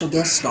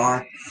Guest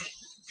star.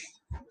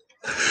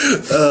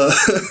 Uh,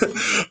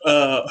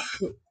 uh,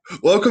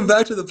 Welcome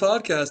back to the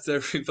podcast,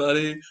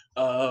 everybody.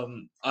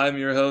 I'm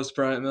your host,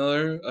 Bryant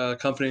Miller,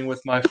 accompanying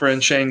with my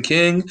friend Shane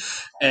King.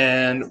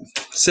 And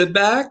sit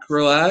back,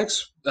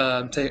 relax,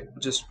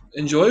 just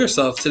enjoy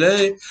yourself.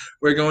 Today,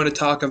 we're going to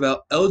talk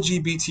about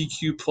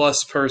LGBTQ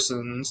plus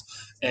persons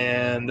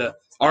and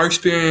our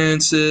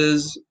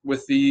experiences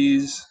with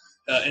these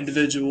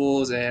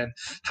individuals and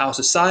how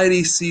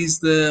society sees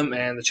them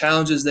and the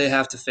challenges they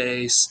have to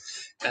face.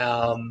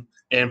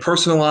 In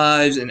personal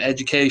lives and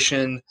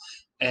education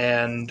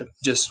and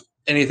just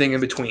anything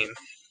in between.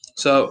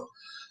 So,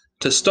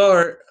 to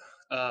start,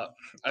 uh,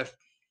 I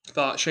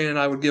thought Shane and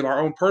I would give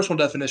our own personal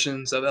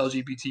definitions of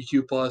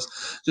LGBTQ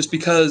plus, just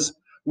because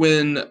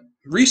when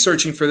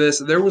researching for this,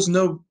 there was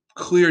no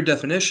clear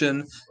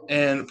definition,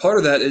 and part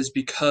of that is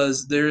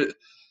because there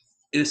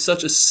is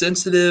such a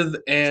sensitive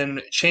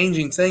and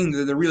changing thing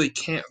that there really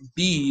can't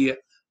be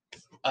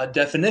a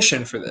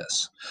definition for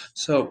this.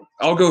 So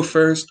I'll go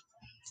first.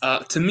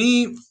 To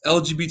me,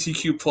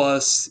 LGBTQ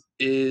plus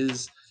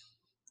is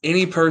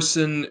any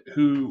person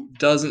who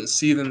doesn't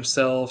see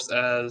themselves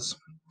as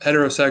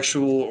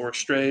heterosexual or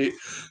straight.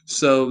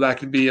 So that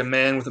could be a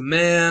man with a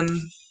man,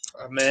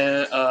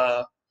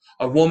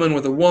 a woman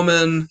with a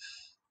woman,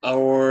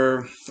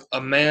 or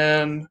a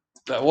man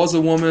that was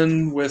a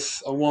woman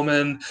with a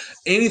woman.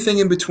 Anything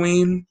in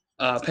between,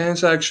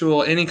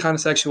 pansexual, any kind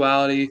of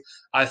sexuality.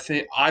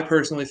 I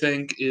personally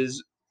think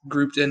is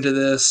grouped into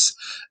this,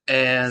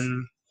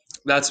 and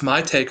that's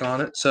my take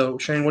on it. So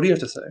Shane, what do you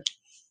have to say?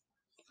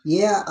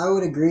 Yeah, I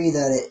would agree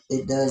that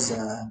it does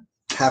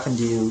happen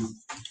to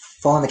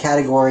fall in the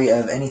category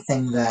of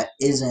anything that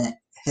isn't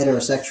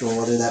heterosexual,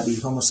 whether that be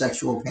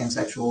homosexual,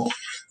 pansexual.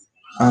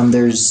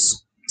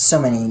 There's so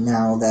many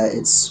now that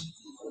it's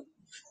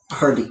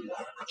hard to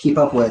keep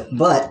up with.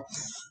 But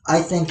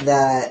I think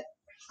that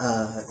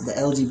the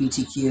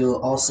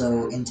LGBTQ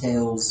also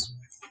entails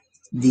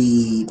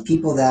the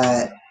people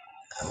that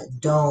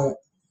don't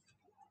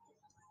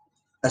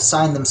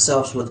assign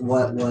themselves with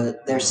what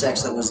their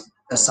sex that was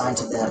assigned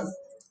to them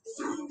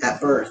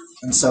at birth.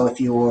 And so if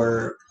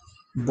you're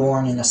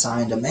born and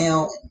assigned a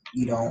male,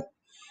 you don't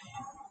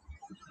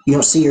you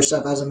don't see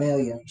yourself as a male,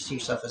 you see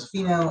yourself as a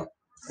female,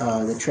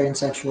 the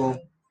transsexual,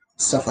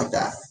 stuff like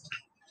that.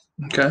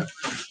 Okay,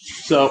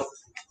 so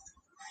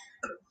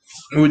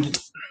would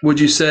would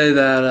you say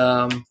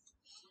that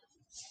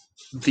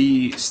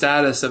the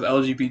status of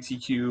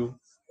LGBTQ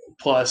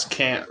plus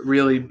can't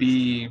really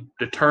be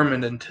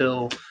determined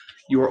until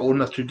you are old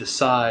enough to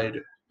decide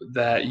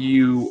that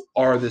you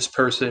are this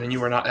person and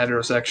you are not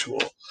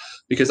heterosexual?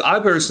 Because I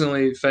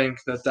personally think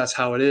that that's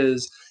how it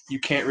is. You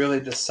can't really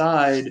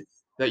decide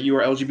that you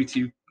are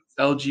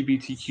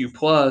LGBTQ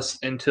plus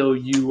until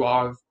you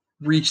are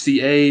reach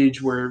the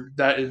age where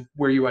that is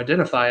where you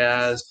identify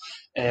as,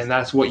 and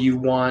that's what you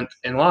want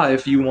in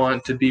life. You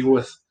want to be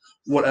with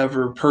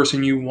whatever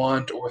person you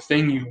want or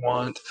thing you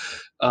want,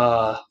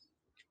 uh,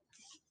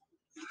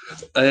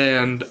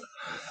 and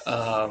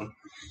um,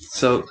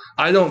 so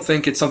I don't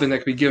think it's something that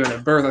can be given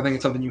at birth. I think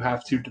it's something you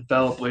have to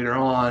develop later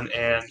on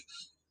and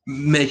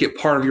make it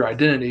part of your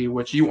identity,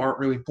 which you aren't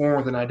really born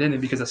with an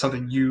identity because it's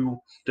something you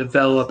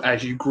develop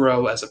as you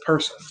grow as a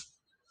person.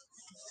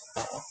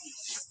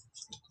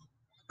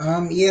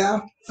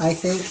 Yeah, I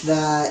think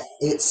that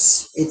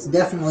it's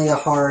definitely a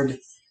hard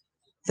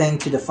thing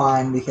to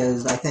define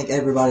because I think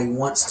everybody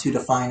wants to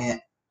define it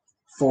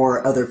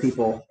for other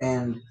people.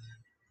 And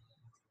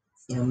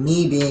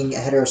me being a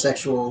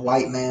heterosexual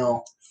white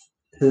male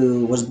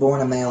who was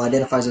born a male,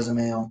 identifies as a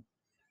male,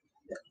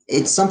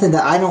 it's something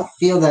that I don't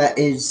feel that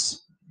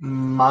is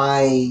I'm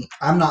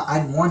not I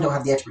one don't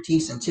have the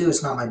expertise, and two,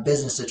 it's not my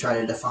business to try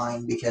to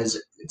define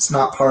because it's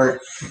not part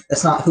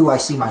that's not who I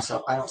see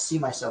myself. I don't see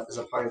myself as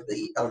a part of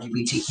the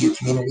LGBTQ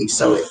community.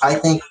 So I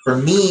think for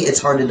me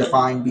it's hard to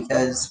define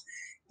because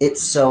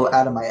it's so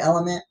out of my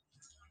element.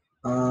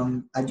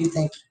 I do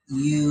think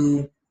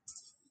you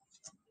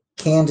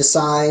can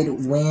decide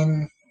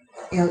when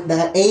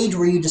that age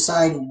where you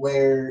decide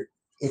where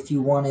if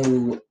you want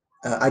to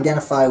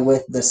identify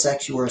with the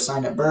sex you were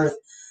assigned at birth.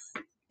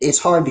 It's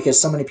hard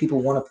because so many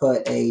people want to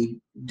put a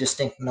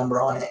distinct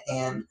number on it,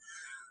 and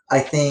I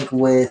think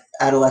with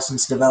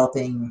adolescents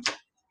developing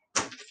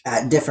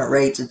at different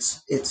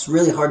rates, it's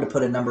really hard to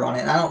put a number on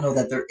it. And I don't know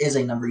that there is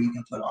a number you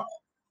can put on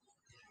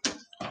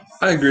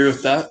I agree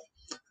with that.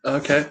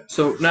 Okay,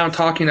 so now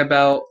talking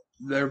about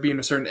there being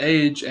a certain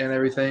age and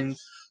everything,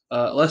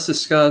 let's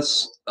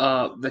discuss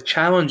the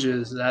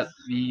challenges that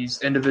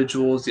these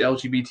individuals, the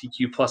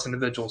LGBTQ plus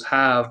individuals,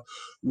 have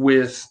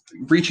with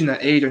reaching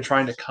that age and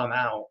trying to come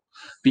out.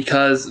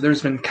 Because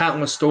there's been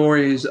countless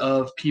stories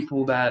of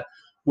people that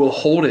will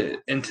hold it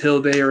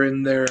until they are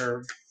in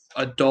their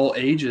adult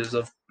ages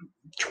of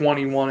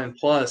 21 and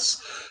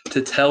plus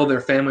to tell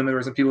their family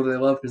members and people they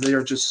love because they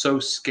are just so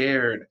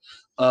scared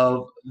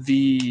of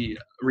the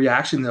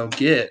reaction they'll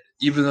get,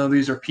 even though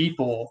these are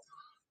people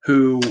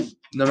who,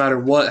 no matter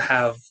what,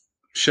 have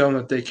shown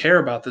that they care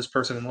about this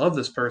person and love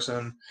this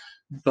person,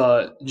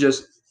 but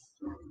just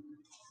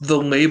the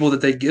label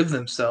that they give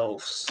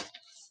themselves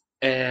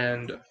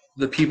and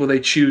the people they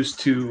choose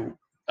to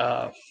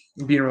uh,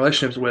 be in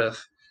relationships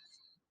with.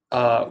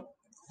 Uh,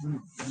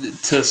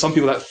 to some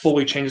people, that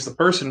fully changes the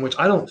person, which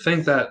I don't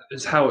think that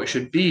is how it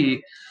should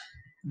be.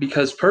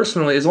 Because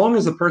personally, as long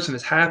as the person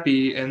is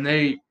happy and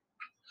they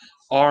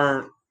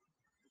aren't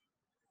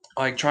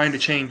like trying to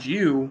change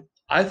you,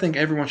 I think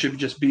everyone should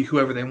just be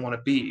whoever they want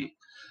to be.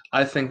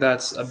 I think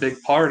that's a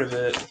big part of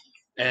it,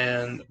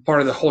 and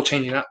part of the whole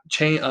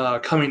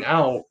coming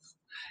out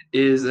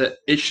is that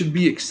it should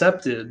be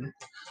accepted,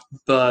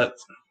 but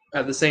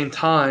at the same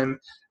time,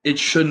 it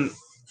shouldn't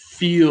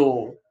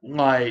feel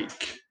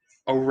like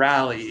a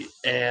rally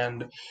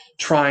and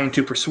trying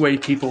to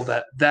persuade people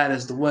that that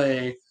is the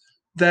way.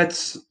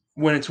 That's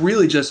when it's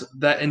really just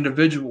that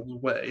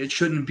individual's way. It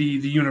shouldn't be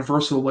the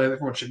universal way that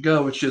everyone should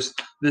go. It's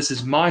just this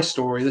is my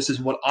story. This is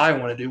what I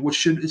want to do,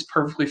 which is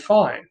perfectly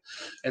fine,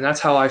 and that's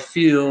how I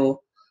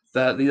feel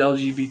that the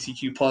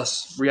LGBTQ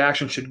plus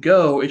reaction should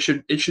go. It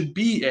should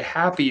be a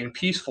happy and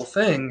peaceful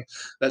thing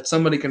that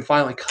somebody can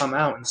finally come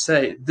out and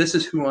say, "This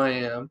is who I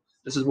am.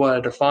 This is what I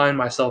define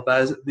myself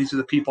as. These are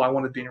the people I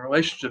want to be in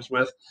relationships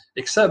with.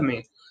 Accept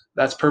me."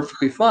 That's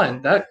perfectly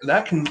fine.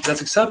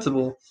 That's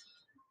acceptable.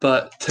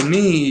 But to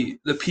me,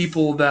 the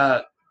people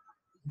that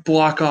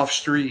block off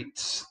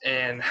streets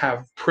and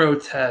have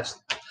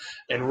protests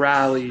and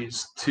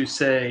rallies to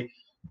say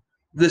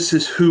this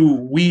is who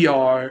we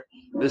are,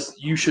 this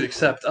you should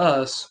accept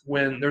us,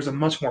 when there's a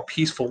much more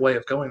peaceful way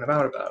of going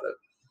about it.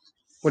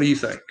 What do you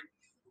think?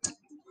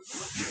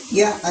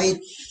 Yeah, I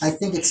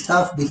think it's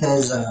tough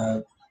because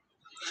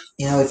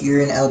if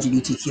you're an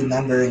LGBTQ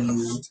member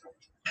and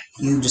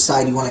you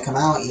decide you want to come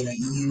out,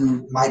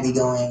 you might be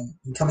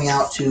coming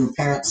out to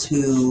parents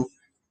who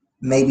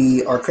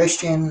maybe are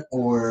Christian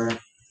or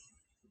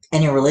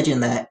any religion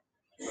that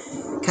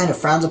kind of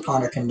frowns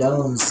upon or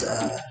condones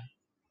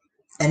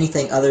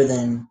anything other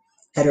than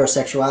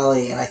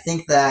heterosexuality. And I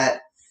think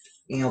that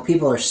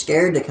people are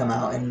scared to come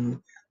out, and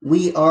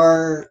we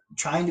are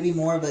trying to be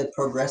more of a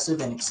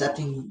progressive and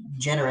accepting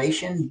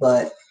generation,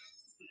 but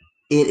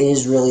it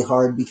is really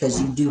hard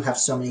because you do have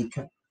so many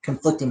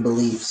conflicting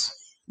beliefs.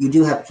 You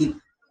do have people,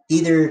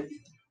 either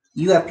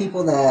you have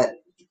people that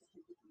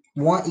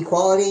want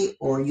equality,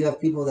 or you have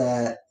people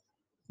that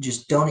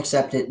just don't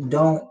accept it,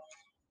 don't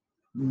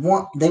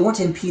they want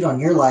to impede on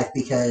your life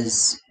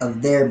because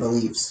of their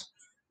beliefs.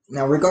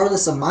 Now,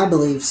 regardless of my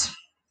beliefs,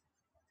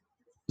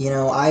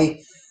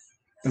 I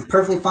am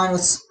perfectly fine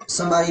with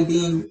somebody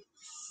being,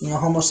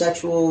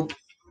 homosexual,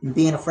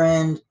 being a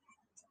friend.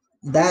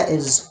 That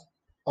is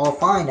all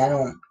fine. I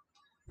don't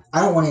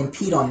want to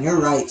impede on your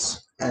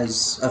rights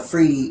as a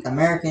free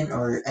American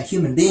or a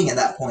human being at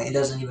that point. It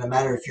doesn't even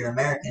matter if you're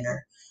American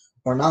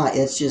or not.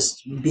 It's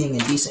just being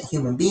a decent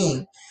human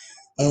being.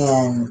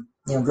 And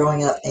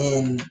growing up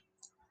in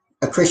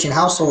a Christian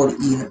household,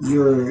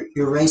 you're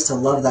raised to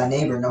love thy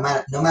neighbor.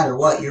 No matter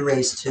what, you're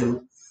raised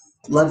to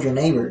love your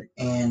neighbor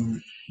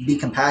and be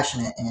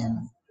compassionate.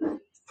 And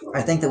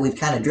I think that we've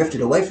kind of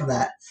drifted away from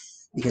that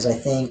because I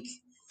think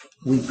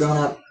we've grown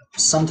up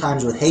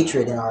sometimes with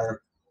hatred in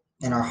our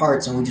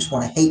hearts, and we just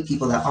want to hate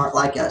people that aren't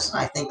like us. And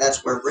I think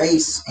that's where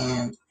race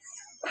and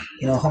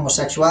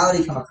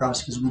homosexuality come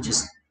across, because we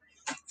just,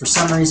 for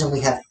some reason, we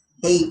have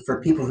hate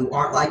for people who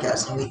aren't like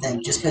us, and we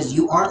think just because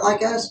you aren't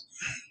like us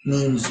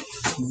means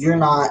you're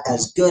not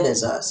as good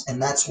as us,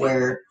 and that's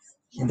where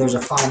there's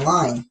a fine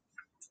line.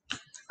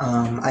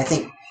 I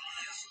think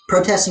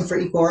protesting for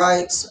equal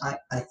rights,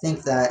 I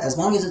think that as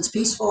long as it's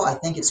peaceful, I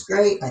think it's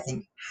great. I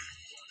think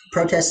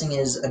protesting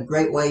is a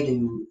great way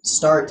to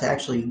start to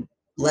actually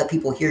let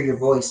people hear your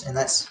voice, and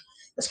that's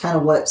kind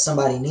of what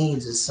somebody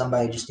needs, is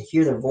somebody just to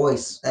hear their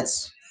voice.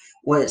 That's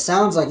what it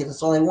sounds like.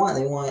 That's all they want.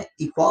 They want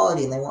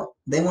equality, and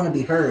they want to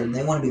be heard, and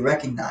they want to be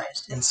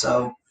recognized. And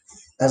so,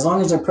 as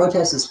long as their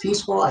protest is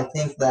peaceful, I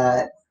think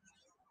that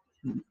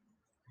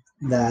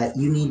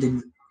you need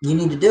to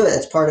do it.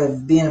 It's part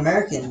of being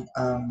American.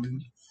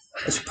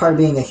 It's part of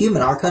being a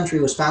human. Our country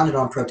was founded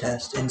on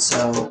protest, and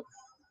so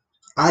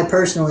I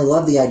personally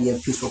love the idea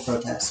of peaceful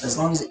protest. As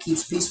long as it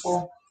keeps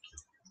peaceful,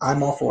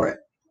 I'm all for it.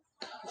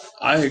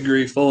 I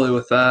agree fully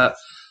with that.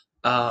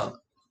 Uh,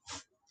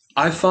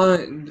 I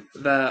find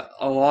that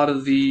a lot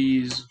of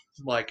these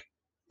like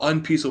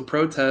unpeaceful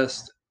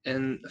protests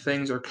and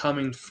things are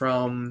coming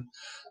from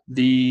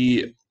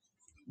the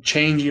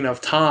changing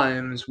of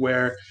times,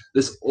 where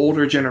this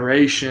older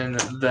generation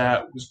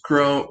that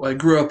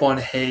grew up on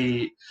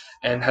hate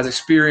and has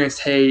experienced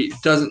hate,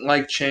 doesn't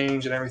like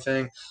change and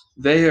everything,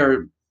 they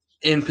are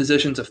in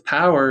positions of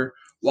power,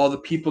 while the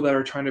people that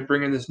are trying to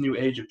bring in this new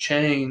age of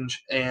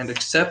change and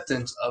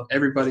acceptance of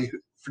everybody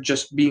for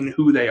just being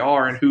who they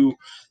are and who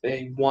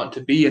they want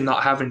to be, and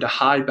not having to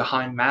hide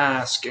behind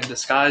masks and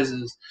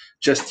disguises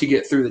just to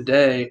get through the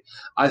day.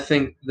 I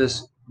think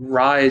this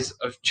rise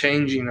of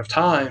changing of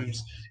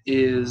times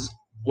is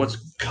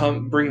what's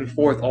come bringing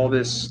forth all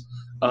this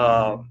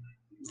uh,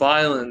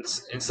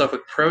 violence and stuff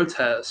with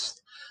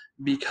protest,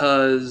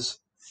 because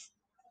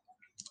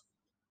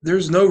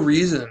there's no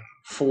reason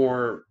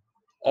for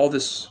all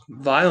this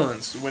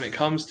violence when it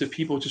comes to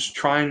people just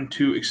trying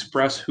to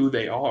express who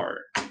they are.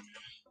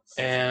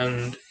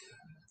 And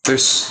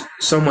there's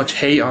so much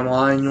hate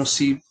online. You'll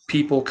see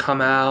people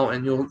come out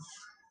and you'll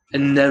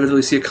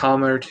inevitably see a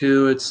comment or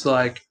two. It's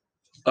like,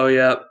 oh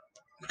yeah,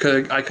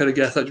 I could have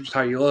guessed that's just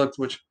how you looked,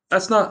 which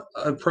that's not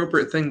an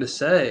appropriate thing to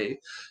say.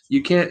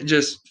 You can't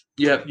just,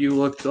 yep, you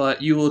look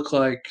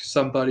like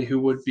somebody who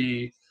would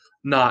be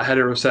not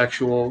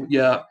heterosexual.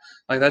 Yeah,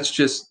 like that's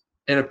just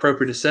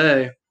inappropriate to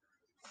say.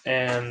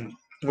 And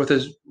with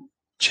this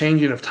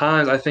changing of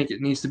times, I think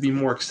it needs to be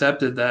more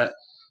accepted that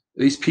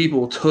these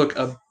people took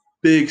a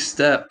big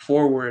step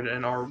forward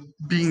and are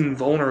being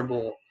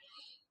vulnerable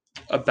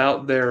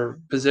about their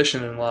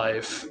position in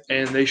life,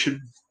 and they should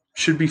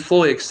be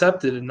fully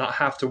accepted and not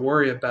have to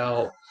worry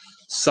about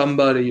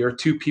somebody or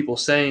two people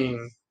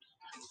saying,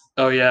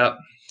 "Oh yeah,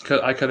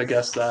 I could have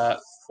guessed that,"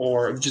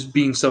 or just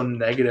being so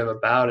negative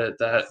about it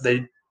that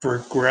they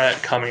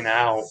regret coming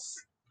out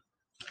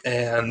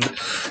and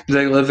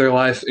they live their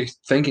life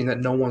thinking that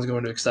no one's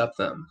going to accept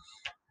them.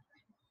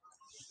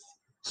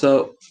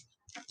 So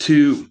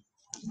to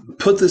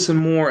put this in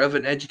more of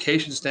an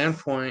education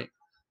standpoint,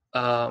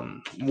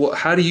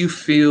 how do you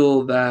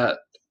feel that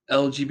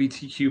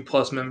LGBTQ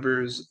plus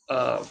members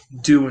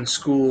do in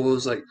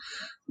schools? Like,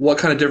 what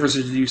kind of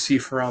differences do you see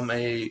from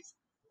a,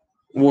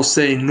 we'll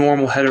say,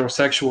 normal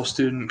heterosexual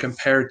student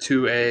compared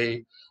to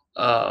a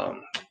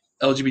um,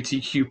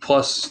 LGBTQ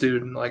plus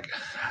student? Like,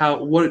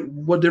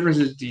 what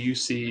differences do you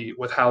see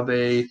with how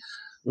they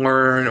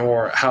learn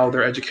or how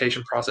their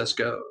education process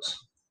goes?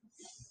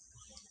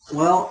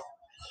 Well,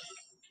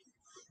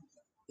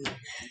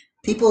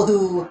 people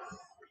who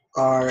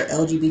are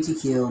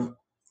LGBTQ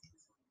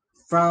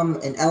from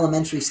an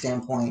elementary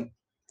standpoint,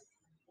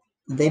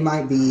 they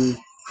might be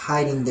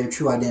hiding their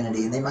true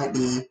identity. They might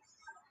be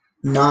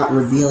not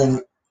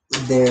revealing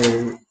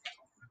their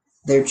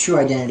their true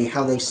identity,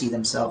 how they see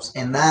themselves,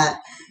 and that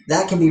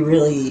can be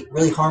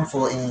really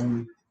harmful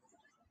in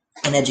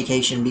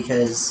education,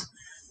 because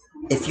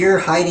if you're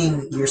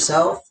hiding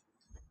yourself,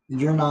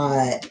 you're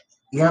not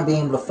you're not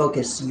being able to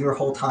focus your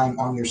whole time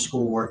on your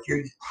schoolwork.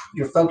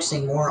 You're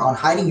focusing more on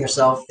hiding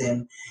yourself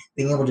than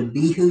being able to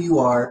be who you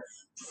are,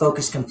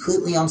 focus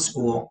completely on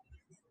school.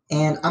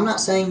 And I'm not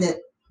saying that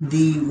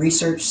the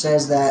research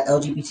says that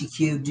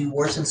LGBTQ do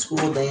worse in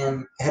school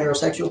than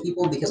heterosexual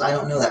people, because I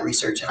don't know that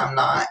research and I'm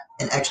not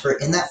an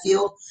expert in that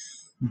field.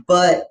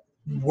 But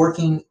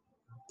working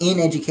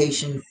in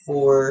education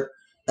for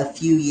a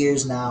few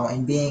years now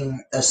and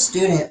being a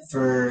student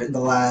for the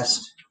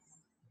last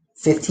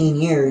 15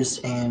 years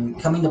and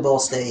coming to Ball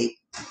State,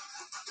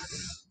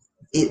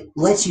 it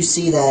lets you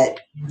see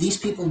that these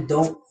people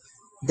don't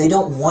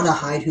want to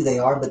hide who they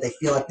are, but they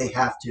feel like they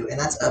have to, and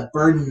that's a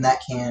burden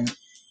that can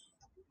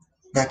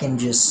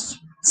just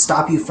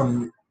stop you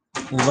from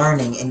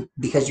learning, and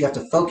because you have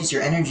to focus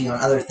your energy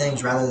on other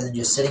things rather than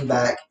just sitting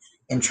back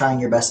and trying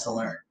your best to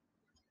learn.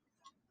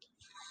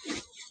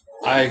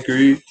 I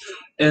agree.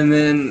 And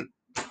then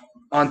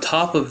on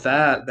top of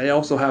that, they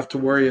also have to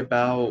worry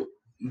about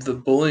the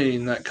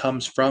bullying that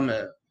comes from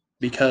it,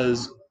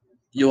 because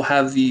you'll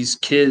have these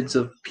kids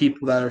of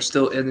people that are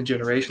still in the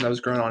generation that was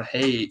growing on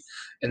hate,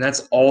 and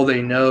that's all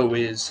they know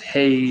is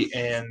hate,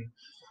 and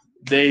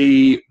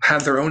they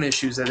have their own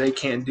issues that they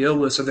can't deal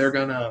with, so they're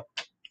gonna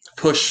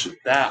push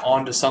that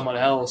onto someone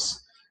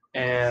else,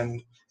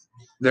 and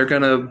they're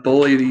gonna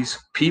bully these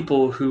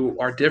people who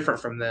are different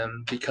from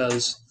them,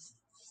 because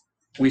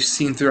we've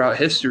seen throughout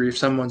history if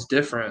someone's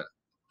different,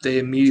 they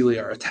immediately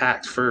are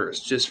attacked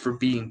first just for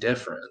being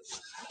different.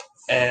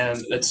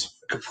 And it's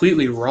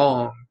completely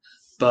wrong,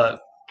 but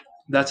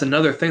that's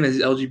another thing that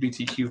these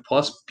LGBTQ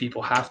plus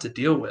people have to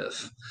deal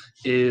with,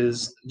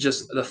 is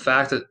just the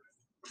fact that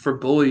for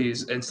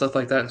bullies and stuff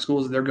like that in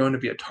schools, they're going to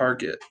be a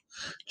target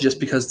just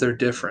because they're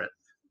different.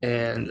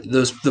 And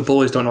the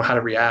bullies don't know how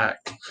to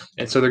react.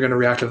 And so they're going to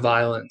react to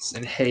violence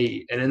and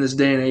hate. And in this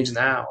day and age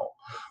now,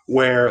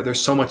 where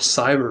there's so much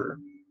cyber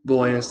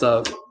bullying and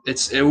stuff,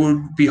 it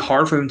would be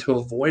hard for them to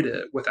avoid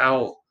it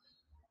without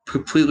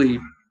completely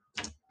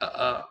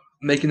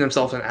making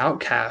themselves an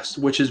outcast,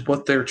 which is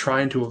what they're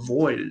trying to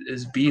avoid,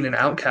 is being an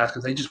outcast,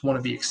 because they just want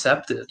to be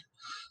accepted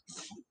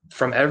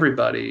from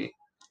everybody,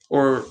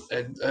 or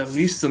at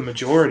least the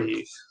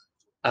majority.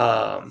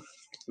 Um,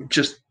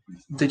 just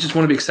they just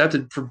want to be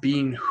accepted for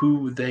being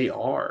who they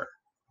are,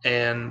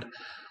 and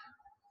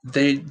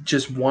they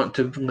just want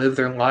to live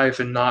their life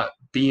and not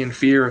be in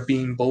fear of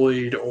being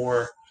bullied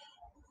or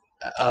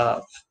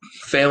uh,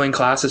 failing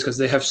classes, because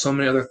they have so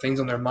many other things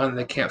on their mind that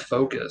they can't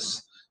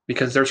focus,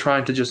 because they're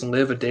trying to just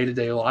live a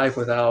day-to-day life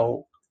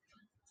without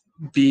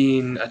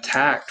being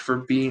attacked for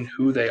being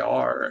who they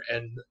are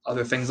and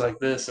other things like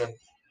this. And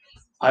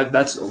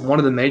that's one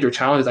of the major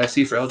challenges I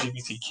see for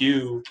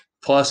LGBTQ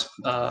plus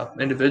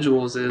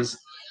individuals, is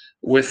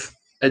with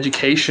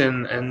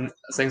education and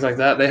things like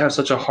that. They have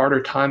such a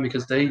harder time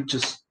because they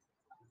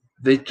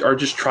are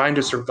just trying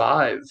to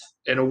survive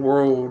in a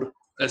world,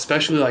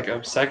 especially like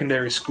a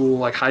secondary school,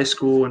 like high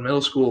school and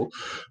middle school,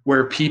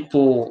 where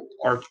people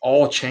are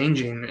all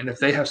changing. And if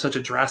they have such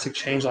a drastic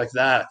change like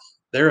that,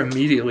 they're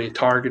immediately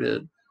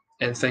targeted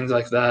and things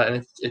like that,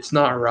 and it's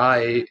not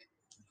right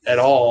at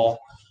all.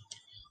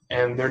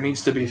 And there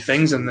needs to be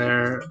things in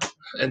there,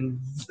 and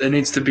it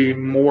needs to be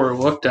more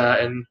looked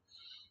at, and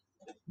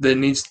they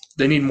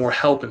need more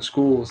help in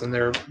schools than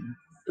they're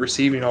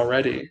receiving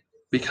already,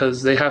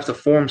 because they have to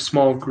form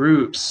small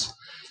groups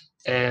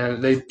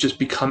and they just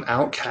become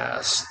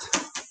outcast,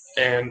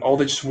 and all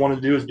they just want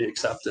to do is be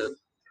accepted,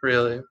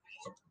 really.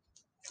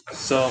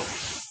 So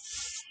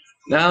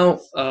now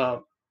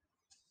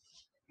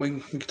we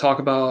can talk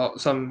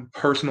about some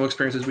personal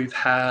experiences we've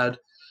had.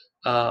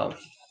 uh,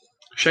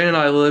 Shane and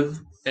I live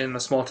in a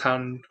small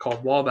town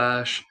called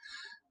Wabash,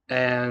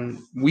 and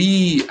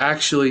we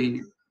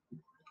actually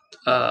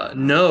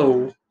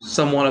know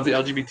someone of the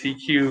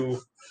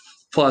LGBTQ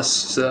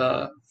plus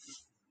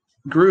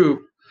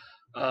group.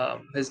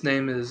 His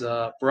name is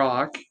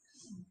Brock,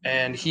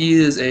 and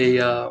he's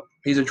a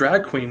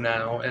drag queen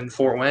now in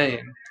Fort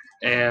Wayne,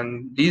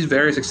 and he's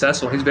very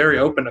successful. He's very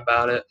open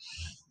about it,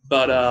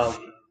 but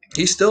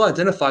he still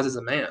identifies as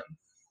a man,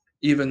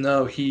 even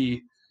though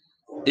he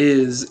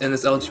is in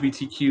this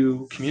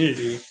LGBTQ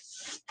community,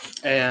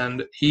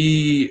 and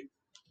he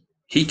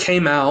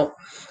came out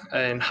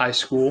in high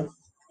school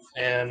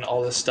and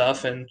all this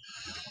stuff, and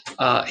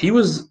he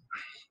was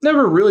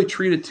never really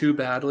treated too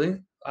badly.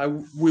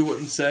 We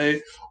wouldn't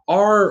say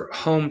our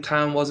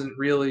hometown wasn't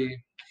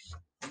really.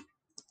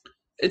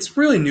 It's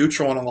really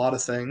neutral on a lot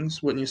of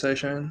things, wouldn't you say,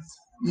 Shane?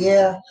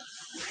 Yeah,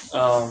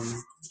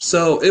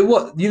 So it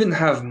was you didn't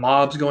have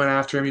mobs going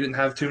after him. You didn't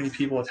have too many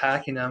people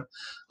attacking him.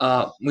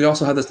 We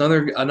also had this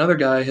another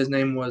guy. His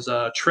name was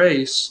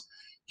Trace.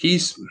 He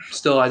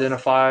still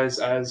identifies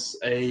as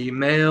a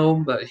male,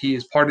 but he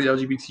is part of the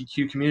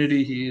LGBTQ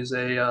community. He is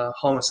a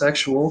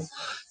homosexual,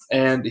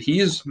 and he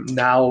is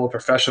now a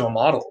professional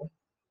model.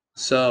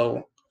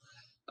 So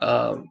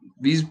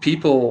these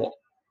people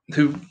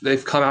who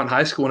they've come out in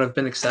high school and have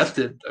been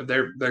accepted,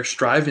 they're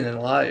striving in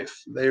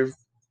life.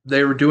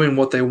 They were doing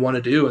what they want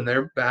to do,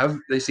 and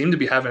they seem to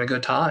be having a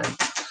good time.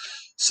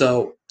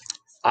 So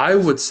I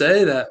would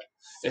say that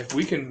if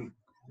we can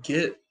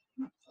get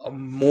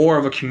more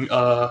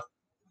of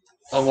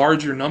a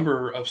larger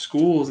number of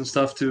schools and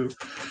stuff to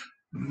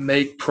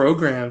make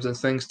programs and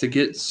things to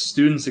get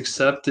students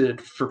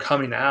accepted for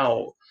coming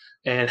out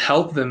and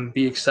help them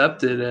be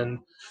accepted, and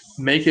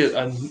make it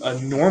a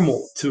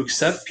normal to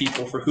accept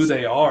people for who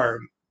they are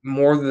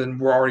more than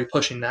we're already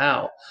pushing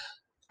now.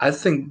 I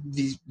think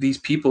these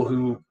people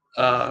who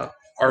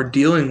are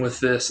dealing with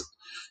this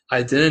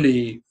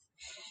identity,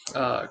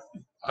 uh,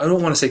 I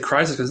don't want to say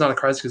crisis because it's not a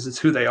crisis because it's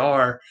who they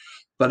are,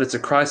 but it's a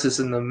crisis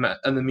in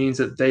the means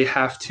that they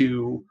have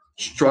to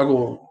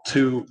struggle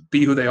to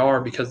be who they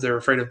are because they're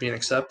afraid of being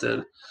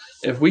accepted.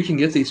 If we can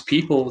get these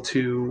people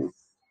to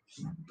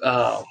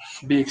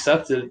be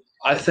accepted,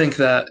 I think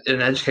that in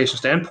an education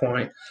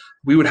standpoint,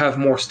 we would have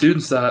more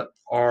students that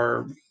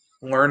are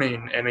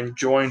learning and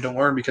enjoying to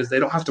learn because they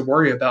don't have to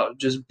worry about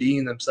just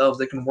being themselves.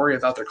 They can worry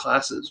about their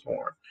classes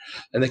more,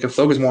 and they can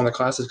focus more on their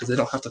classes because they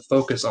don't have to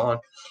focus on,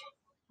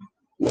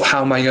 well,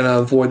 how am I going to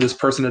avoid this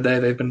person today?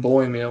 They've been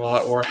bullying me a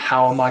lot, or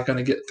how am I going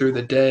to get through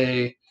the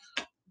day?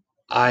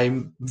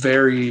 I'm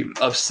very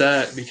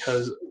upset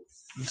because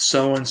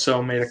so and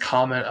so made a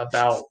comment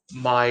about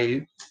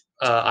my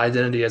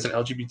identity as an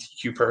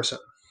LGBTQ person.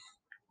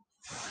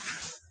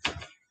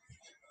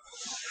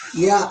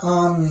 yeah.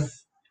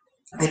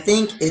 I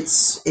think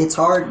it's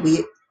hard.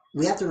 We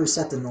have to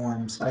reset the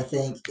norms. I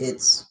think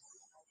it's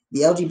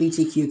the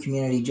LGBTQ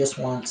community just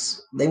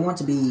wants they want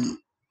to be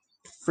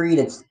free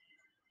to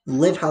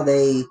live how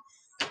they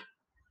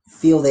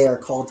feel they are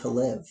called to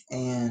live.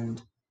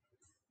 And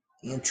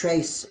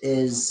Trace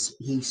is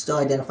he still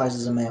identifies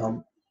as a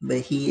male, but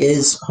he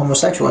is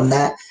homosexual, and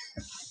that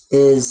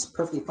is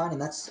perfectly fine.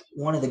 And that's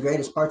one of the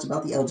greatest parts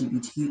about the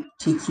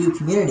LGBTQ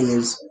community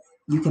is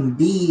you can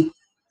be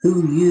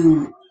who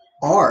you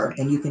are,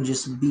 and you can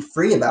just be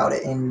free about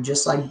it. And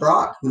just like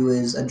Brock, who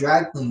is a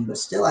drag queen but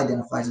still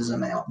identifies as a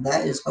male,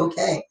 that is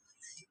okay.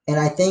 And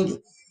I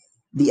think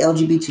the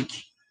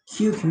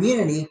LGBTQ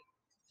community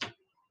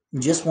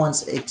just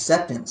wants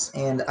acceptance.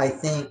 And I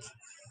think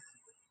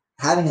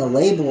having a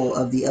label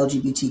of the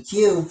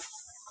LGBTQ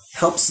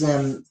helps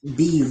them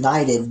be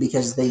united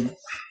because they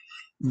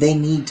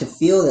need to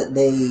feel that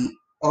they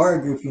are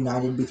a group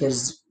united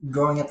because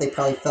growing up they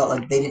probably felt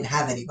like they didn't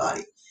have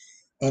anybody.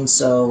 And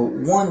so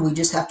one, we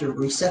just have to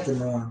reset the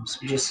norms.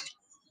 Just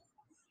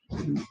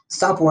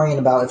stop worrying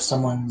about if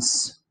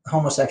someone's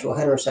homosexual,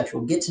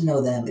 heterosexual. Get to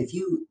know them. If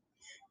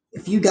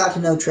you got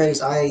to know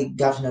Trace, I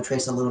got to know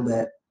Trace a little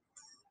bit.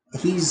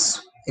 He's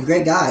a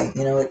great guy.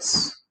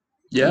 It's a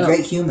Yeah,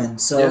 great human.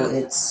 So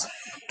yeah.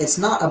 it's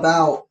not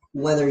about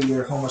whether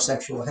you're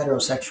homosexual,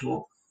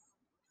 heterosexual.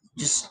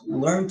 Just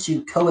learn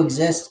to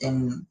coexist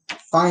and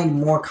find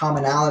more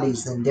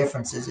commonalities than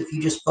differences. If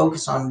you just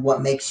focus on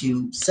what makes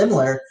you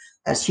similar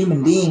as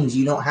human beings,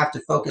 you don't have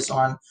to focus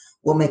on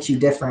what makes you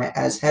different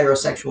as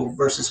heterosexual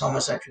versus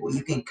homosexual.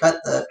 You can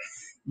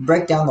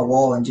break down the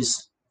wall and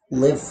just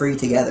live free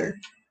together.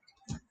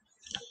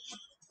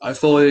 I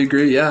fully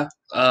agree. Yeah.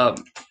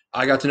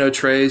 I got to know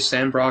Trace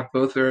and Brock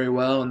both very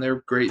well, and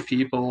they're great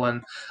people.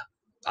 And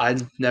I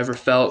never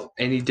felt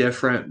any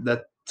different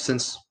that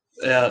since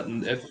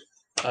if,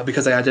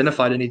 because I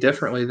identified any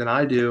differently than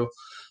I do.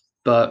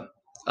 But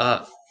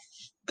uh,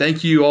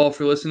 thank you all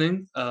for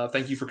listening.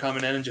 Thank you for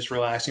coming in and just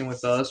relaxing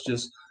with us,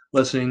 just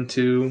listening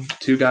to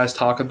two guys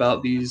talk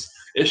about these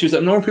issues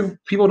that normal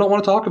people don't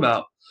want to talk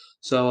about.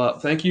 So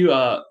thank you.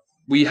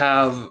 We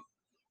have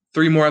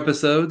three more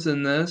episodes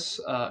in this.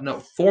 No,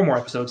 four more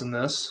episodes in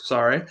this.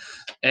 Sorry.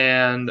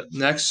 And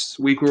next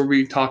week we'll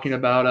be talking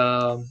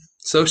about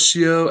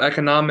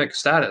socioeconomic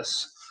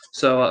status.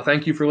 So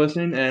thank you for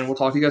listening, and we'll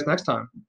talk to you guys next time.